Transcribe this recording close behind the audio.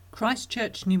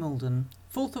Christchurch, New Malden,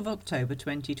 4th of October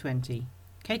 2020.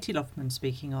 Katie Loughman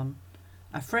speaking on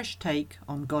A Fresh Take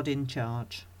on God in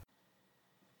Charge.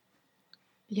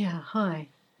 Yeah, hi.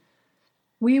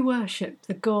 We worship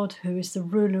the God who is the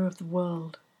ruler of the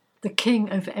world, the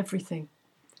king over everything.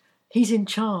 He's in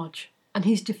charge and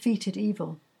he's defeated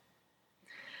evil.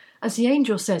 As the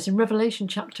angel says in Revelation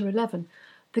chapter 11,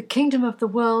 the kingdom of the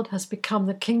world has become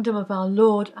the kingdom of our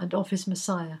Lord and of his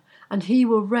Messiah, and he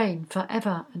will reign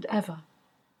forever and ever.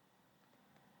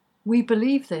 We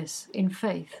believe this in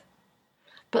faith,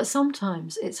 but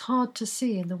sometimes it's hard to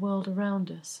see in the world around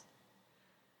us.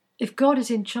 If God is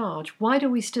in charge, why do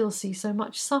we still see so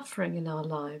much suffering in our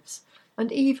lives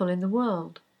and evil in the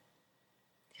world?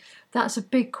 That's a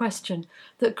big question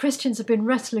that Christians have been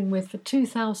wrestling with for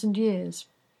 2,000 years,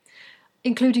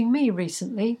 including me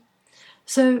recently.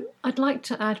 So I'd like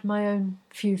to add my own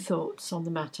few thoughts on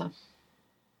the matter.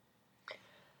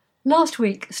 Last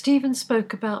week, Stephen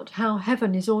spoke about how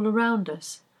heaven is all around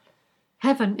us.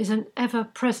 Heaven is an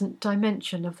ever-present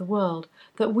dimension of the world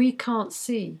that we can't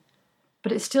see,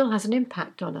 but it still has an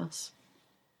impact on us.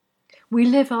 We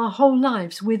live our whole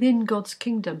lives within God's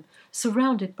kingdom,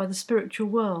 surrounded by the spiritual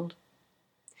world.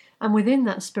 And within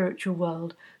that spiritual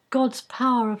world, God's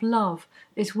power of love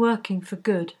is working for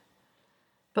good.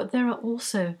 But there are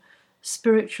also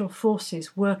spiritual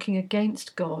forces working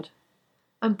against God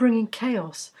and bringing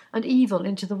chaos and evil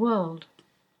into the world.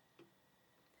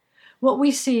 What we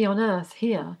see on earth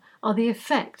here are the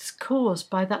effects caused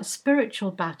by that spiritual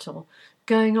battle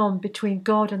going on between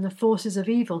God and the forces of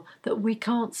evil that we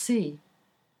can't see.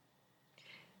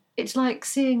 It's like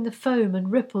seeing the foam and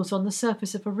ripples on the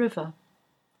surface of a river.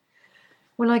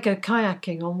 When I go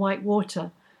kayaking on white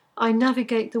water, I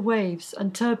navigate the waves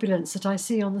and turbulence that I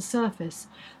see on the surface,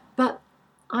 but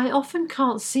I often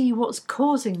can't see what's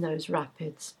causing those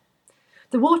rapids.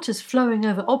 The water's flowing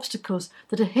over obstacles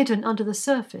that are hidden under the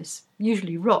surface,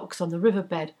 usually rocks on the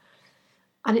riverbed,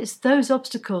 and it's those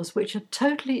obstacles which are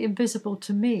totally invisible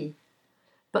to me,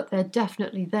 but they're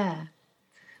definitely there.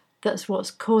 That's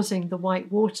what's causing the white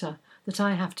water that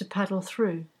I have to paddle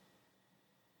through.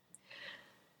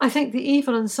 I think the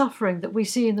evil and suffering that we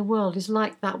see in the world is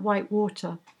like that white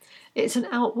water. It's an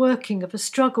outworking of a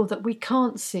struggle that we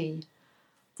can't see,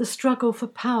 the struggle for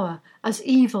power as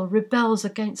evil rebels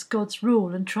against God's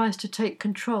rule and tries to take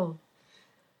control.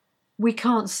 We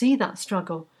can't see that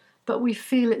struggle, but we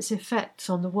feel its effects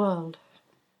on the world.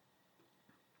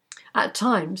 At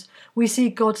times, we see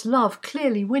God's love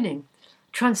clearly winning,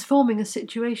 transforming a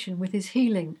situation with his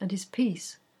healing and his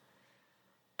peace.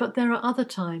 But there are other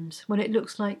times when it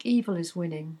looks like evil is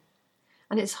winning,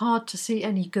 and it's hard to see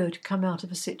any good come out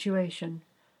of a situation.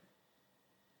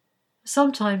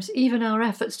 Sometimes even our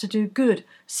efforts to do good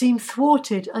seem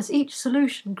thwarted as each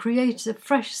solution creates a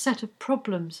fresh set of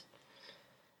problems.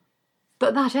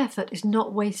 But that effort is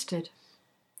not wasted.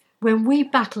 When we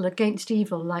battle against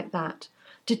evil like that,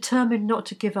 determined not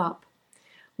to give up,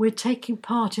 we're taking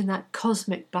part in that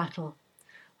cosmic battle,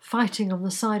 fighting on the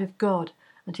side of God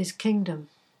and his kingdom.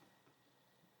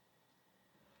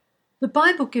 The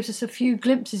Bible gives us a few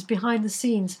glimpses behind the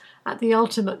scenes at the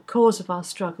ultimate cause of our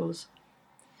struggles.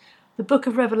 The book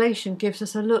of Revelation gives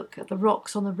us a look at the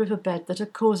rocks on the riverbed that are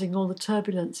causing all the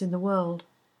turbulence in the world.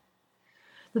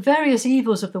 The various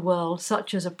evils of the world,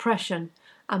 such as oppression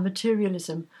and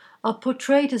materialism, are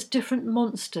portrayed as different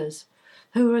monsters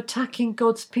who are attacking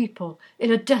God's people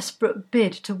in a desperate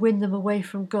bid to win them away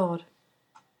from God.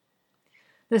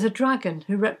 There's a dragon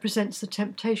who represents the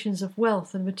temptations of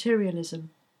wealth and materialism,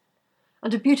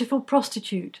 and a beautiful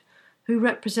prostitute who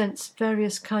represents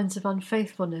various kinds of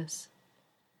unfaithfulness.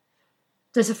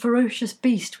 There's a ferocious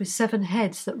beast with 7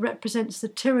 heads that represents the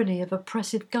tyranny of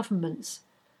oppressive governments,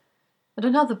 and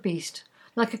another beast,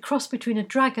 like a cross between a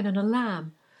dragon and a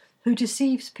lamb, who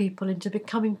deceives people into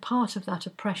becoming part of that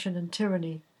oppression and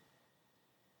tyranny.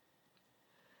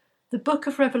 The book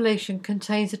of Revelation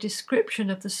contains a description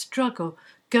of the struggle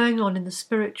going on in the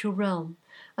spiritual realm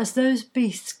as those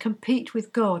beasts compete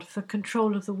with God for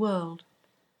control of the world.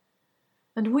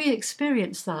 And we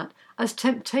experience that as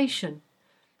temptation,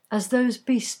 as those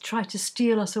beasts try to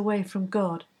steal us away from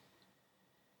God.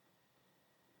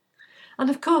 And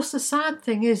of course, the sad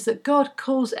thing is that God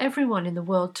calls everyone in the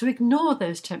world to ignore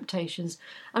those temptations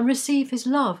and receive his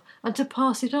love and to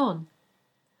pass it on.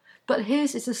 But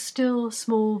his is a still,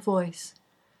 small voice,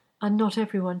 and not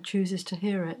everyone chooses to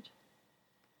hear it.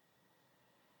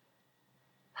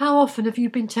 How often have you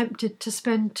been tempted to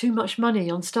spend too much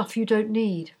money on stuff you don't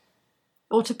need,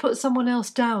 or to put someone else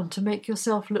down to make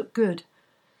yourself look good?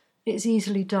 It's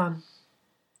easily done.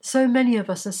 So many of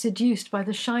us are seduced by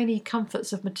the shiny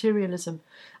comforts of materialism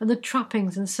and the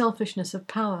trappings and selfishness of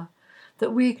power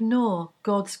that we ignore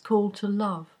God's call to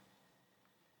love.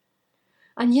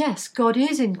 And yes, God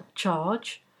is in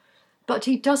charge, but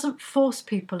he doesn't force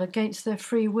people against their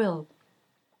free will.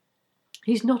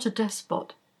 He's not a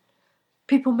despot.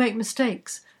 People make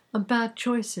mistakes and bad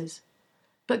choices,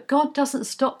 but God doesn't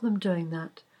stop them doing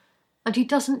that, and he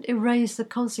doesn't erase the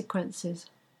consequences.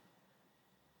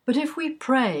 But if we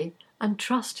pray and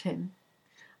trust him,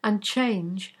 and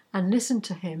change and listen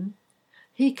to him,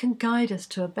 he can guide us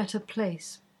to a better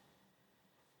place.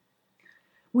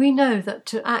 We know that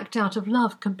to act out of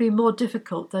love can be more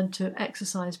difficult than to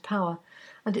exercise power,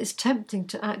 and it's tempting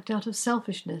to act out of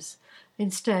selfishness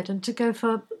instead and to go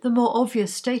for the more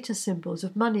obvious status symbols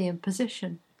of money and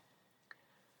position.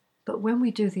 But when we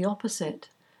do the opposite,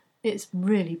 it's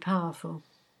really powerful.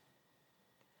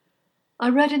 I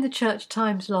read in the Church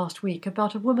Times last week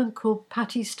about a woman called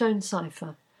Patty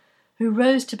Stonecipher, who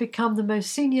rose to become the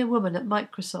most senior woman at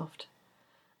Microsoft.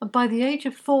 And by the age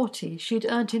of 40, she'd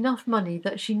earned enough money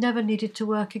that she never needed to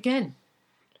work again.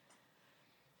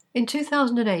 In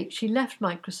 2008, she left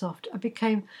Microsoft and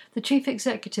became the chief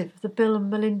executive of the Bill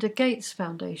and Melinda Gates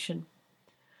Foundation.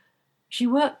 She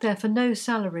worked there for no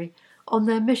salary on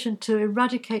their mission to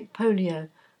eradicate polio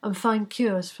and find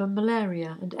cures for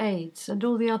malaria and AIDS and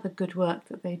all the other good work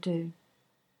that they do.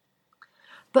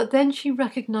 But then she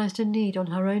recognised a need on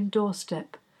her own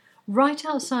doorstep. Right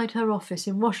outside her office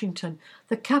in Washington,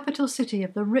 the capital city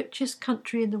of the richest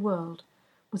country in the world,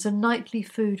 was a nightly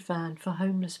food van for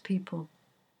homeless people.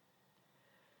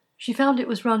 She found it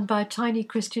was run by a tiny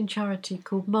Christian charity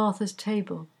called Martha's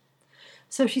Table.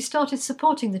 So she started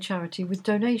supporting the charity with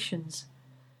donations.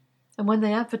 And when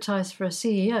they advertised for a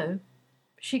CEO,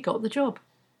 she got the job.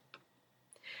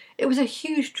 It was a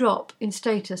huge drop in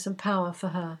status and power for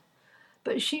her,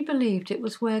 but she believed it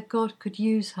was where God could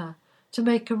use her to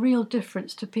make a real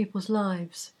difference to people's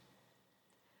lives.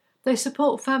 They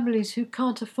support families who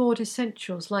can't afford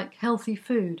essentials like healthy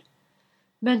food,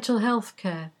 mental health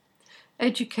care,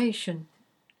 education,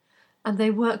 and they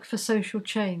work for social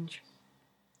change.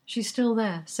 She's still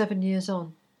there, 7 years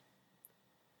on.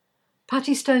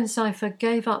 Patty Stonecipher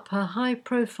gave up her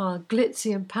high-profile,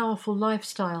 glitzy and powerful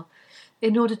lifestyle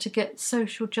in order to get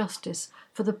social justice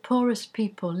for the poorest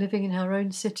people living in her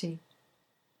own city.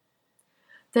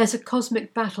 There's a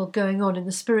cosmic battle going on in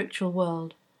the spiritual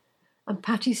world, and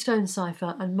Patty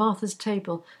Stonecipher and Martha's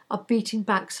Table are beating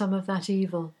back some of that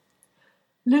evil,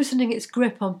 loosening its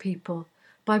grip on people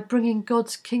by bringing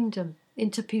God's kingdom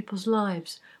into people's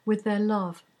lives with their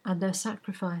love and their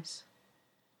sacrifice.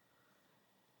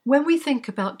 When we think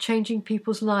about changing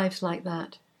people's lives like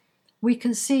that, we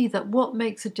can see that what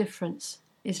makes a difference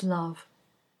is love.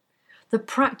 The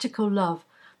practical love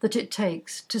that it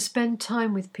takes to spend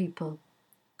time with people,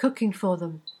 cooking for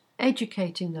them,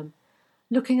 educating them,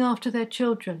 looking after their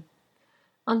children,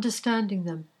 understanding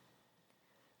them.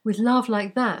 With love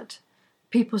like that,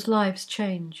 people's lives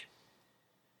change.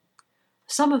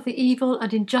 Some of the evil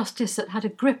and injustice that had a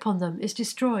grip on them is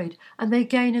destroyed, and they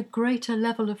gain a greater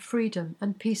level of freedom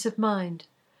and peace of mind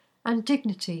and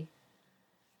dignity,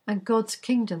 and God's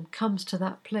kingdom comes to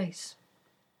that place.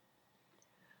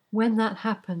 When that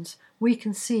happens, we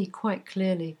can see quite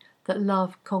clearly that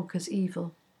love conquers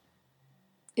evil.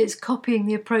 It's copying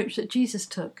the approach that Jesus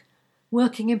took,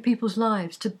 working in people's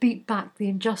lives to beat back the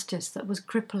injustice that was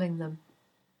crippling them.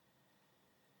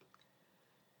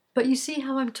 But you see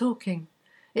how I'm talking?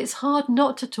 It's hard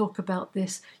not to talk about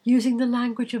this using the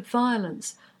language of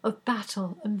violence, of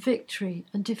battle and victory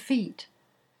and defeat.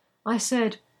 I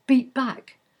said, beat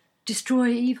back, destroy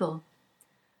evil.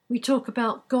 We talk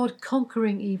about God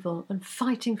conquering evil and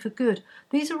fighting for good.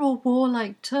 These are all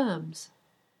warlike terms.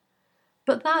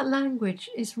 But that language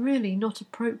is really not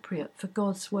appropriate for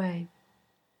God's way.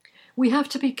 We have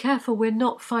to be careful we're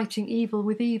not fighting evil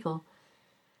with evil.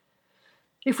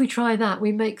 If we try that,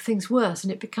 we make things worse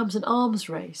and it becomes an arms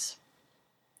race.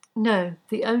 No,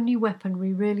 the only weapon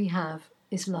we really have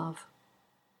is love.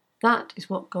 That is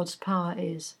what God's power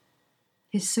is.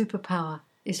 His superpower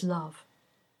is love.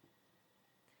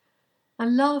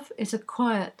 And love is a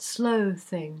quiet, slow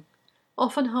thing,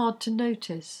 often hard to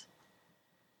notice.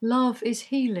 Love is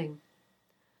healing,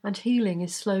 and healing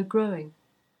is slow growing.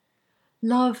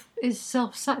 Love is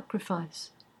self-sacrifice,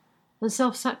 and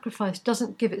self-sacrifice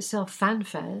doesn't give itself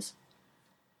fanfares.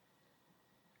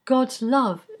 God's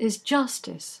love is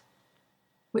justice,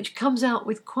 which comes out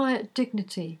with quiet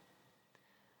dignity,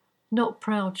 not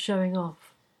proud showing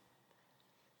off.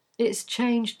 It's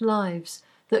changed lives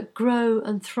that grow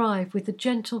and thrive with the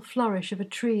gentle flourish of a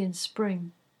tree in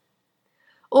spring.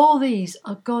 All these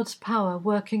are God's power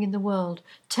working in the world,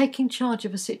 taking charge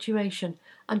of a situation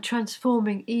and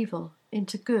transforming evil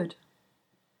into good.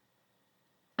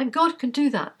 And God can do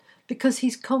that because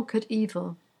he's conquered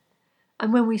evil.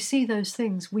 And when we see those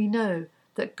things, we know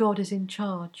that God is in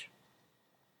charge.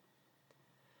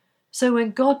 So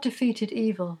when God defeated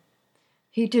evil,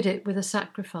 he did it with a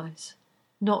sacrifice,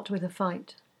 not with a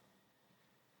fight.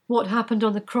 What happened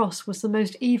on the cross was the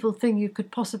most evil thing you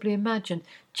could possibly imagine.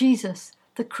 Jesus,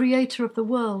 the creator of the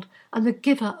world and the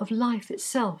giver of life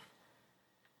itself,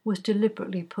 was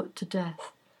deliberately put to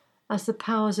death as the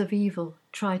powers of evil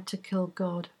tried to kill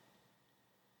God.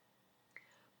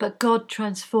 But God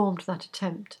transformed that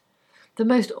attempt. The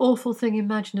most awful thing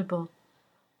imaginable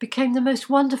became the most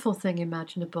wonderful thing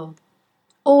imaginable.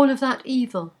 All of that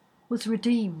evil was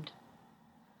redeemed.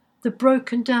 The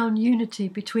broken down unity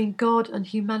between God and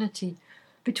humanity,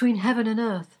 between heaven and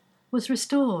earth, was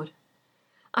restored.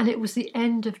 And it was the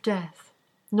end of death,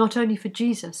 not only for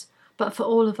Jesus, but for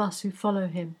all of us who follow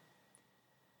him.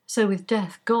 So with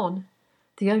death gone,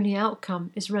 the only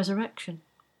outcome is resurrection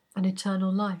and eternal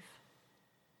life.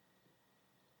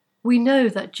 We know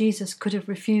that Jesus could have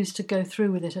refused to go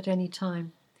through with it at any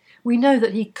time. We know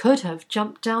that he could have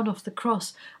jumped down off the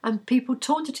cross, and people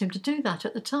taunted him to do that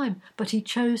at the time, but he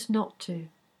chose not to.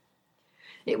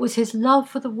 It was his love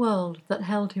for the world that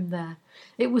held him there.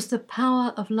 It was the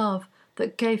power of love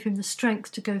that gave him the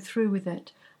strength to go through with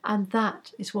it, and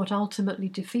that is what ultimately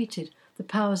defeated the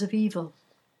powers of evil.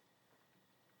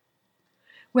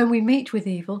 When we meet with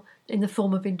evil in the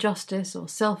form of injustice or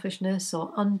selfishness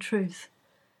or untruth,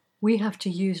 we have to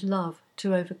use love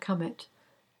to overcome it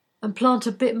and plant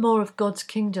a bit more of God's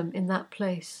kingdom in that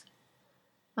place.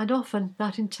 And often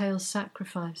that entails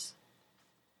sacrifice.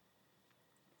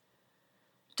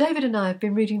 David and I have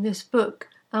been reading this book,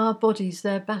 Our Bodies,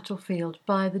 Their Battlefield,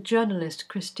 by the journalist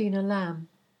Christina Lamb.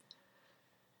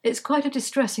 It's quite a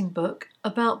distressing book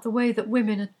about the way that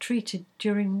women are treated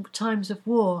during times of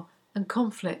war and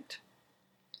conflict.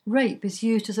 Rape is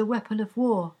used as a weapon of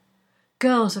war.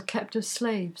 Girls are kept as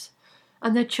slaves,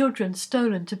 and their children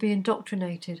stolen to be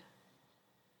indoctrinated.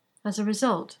 As a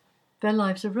result, their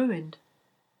lives are ruined.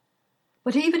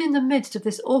 But even in the midst of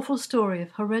this awful story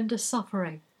of horrendous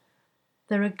suffering,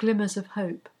 there are glimmers of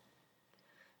hope.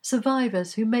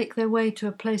 Survivors who make their way to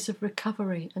a place of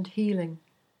recovery and healing,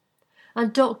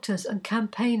 and doctors and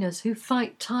campaigners who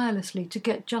fight tirelessly to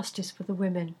get justice for the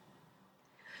women.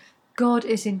 God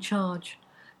is in charge,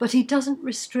 but he doesn't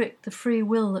restrict the free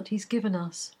will that he's given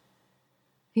us.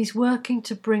 He's working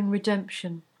to bring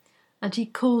redemption, and he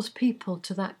calls people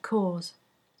to that cause.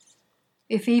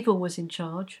 If evil was in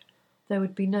charge, there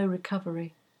would be no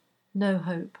recovery, no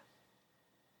hope.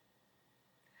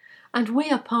 And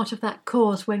we are part of that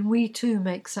cause when we too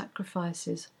make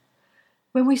sacrifices.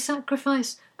 When we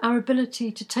sacrifice our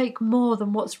ability to take more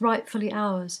than what's rightfully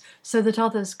ours so that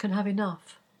others can have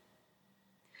enough.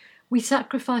 We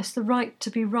sacrifice the right to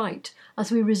be right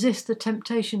as we resist the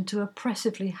temptation to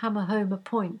oppressively hammer home a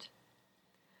point.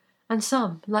 And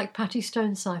some, like Patty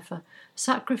Stonecipher,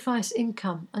 sacrifice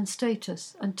income and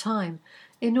status and time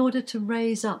in order to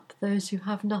raise up those who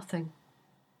have nothing.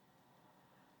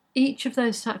 Each of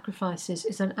those sacrifices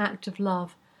is an act of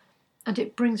love, and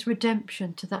it brings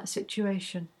redemption to that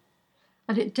situation,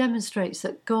 and it demonstrates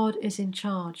that God is in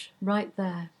charge right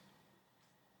there.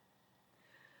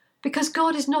 Because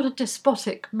God is not a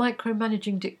despotic,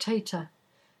 micromanaging dictator.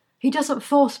 He doesn't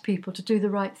force people to do the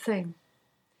right thing.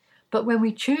 But when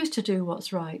we choose to do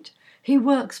what's right, he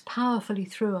works powerfully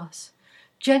through us,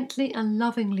 gently and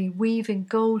lovingly weaving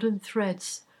golden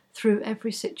threads through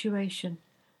every situation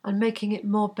and making it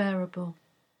more bearable.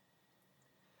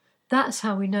 That's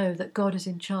how we know that God is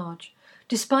in charge,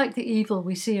 despite the evil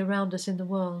we see around us in the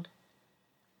world.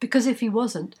 Because if he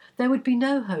wasn't, there would be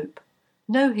no hope,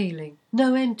 no healing,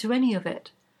 no end to any of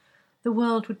it. The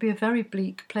world would be a very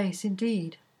bleak place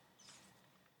indeed.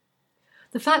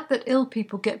 The fact that ill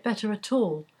people get better at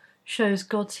all shows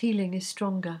God's healing is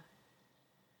stronger.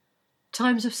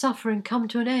 Times of suffering come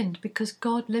to an end because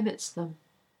God limits them.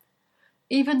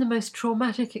 Even the most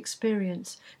traumatic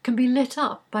experience can be lit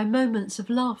up by moments of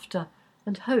laughter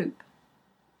and hope.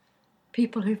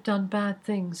 People who've done bad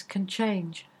things can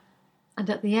change, and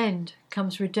at the end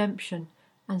comes redemption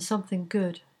and something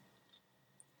good.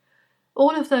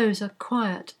 All of those are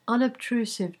quiet,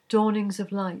 unobtrusive dawnings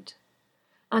of light,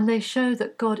 and they show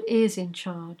that God is in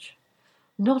charge,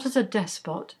 not as a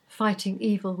despot fighting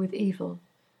evil with evil,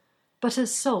 but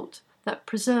as salt that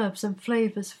preserves and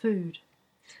flavours food,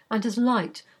 and as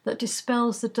light that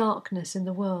dispels the darkness in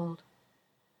the world.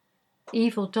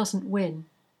 Evil doesn't win.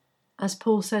 As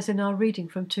Paul says in our reading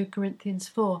from 2 Corinthians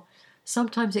 4,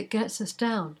 Sometimes it gets us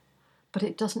down, but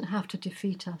it doesn't have to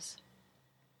defeat us.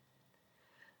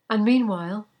 And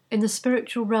meanwhile, in the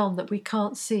spiritual realm that we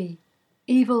can't see,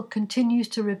 evil continues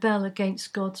to rebel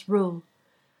against God's rule,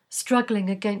 struggling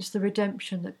against the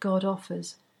redemption that God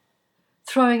offers,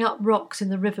 throwing up rocks in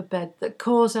the riverbed that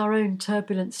cause our own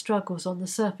turbulent struggles on the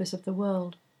surface of the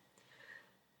world.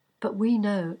 But we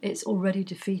know it's already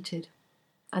defeated,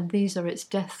 and these are its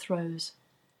death throes.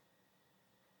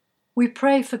 We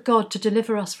pray for God to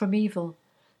deliver us from evil,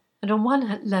 and on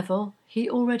one level, He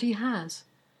already has,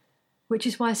 which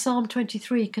is why Psalm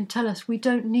 23 can tell us we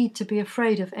don't need to be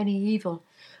afraid of any evil,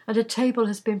 and a table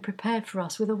has been prepared for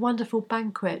us with a wonderful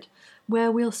banquet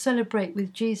where we'll celebrate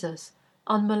with Jesus,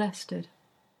 unmolested.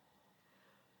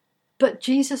 But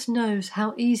Jesus knows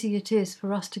how easy it is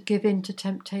for us to give in to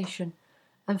temptation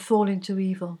and fall into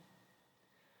evil.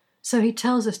 So He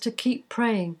tells us to keep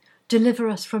praying, deliver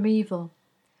us from evil,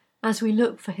 as we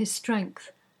look for His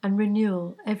strength and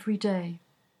renewal every day.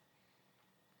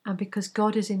 And because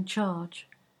God is in charge,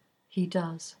 He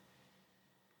does.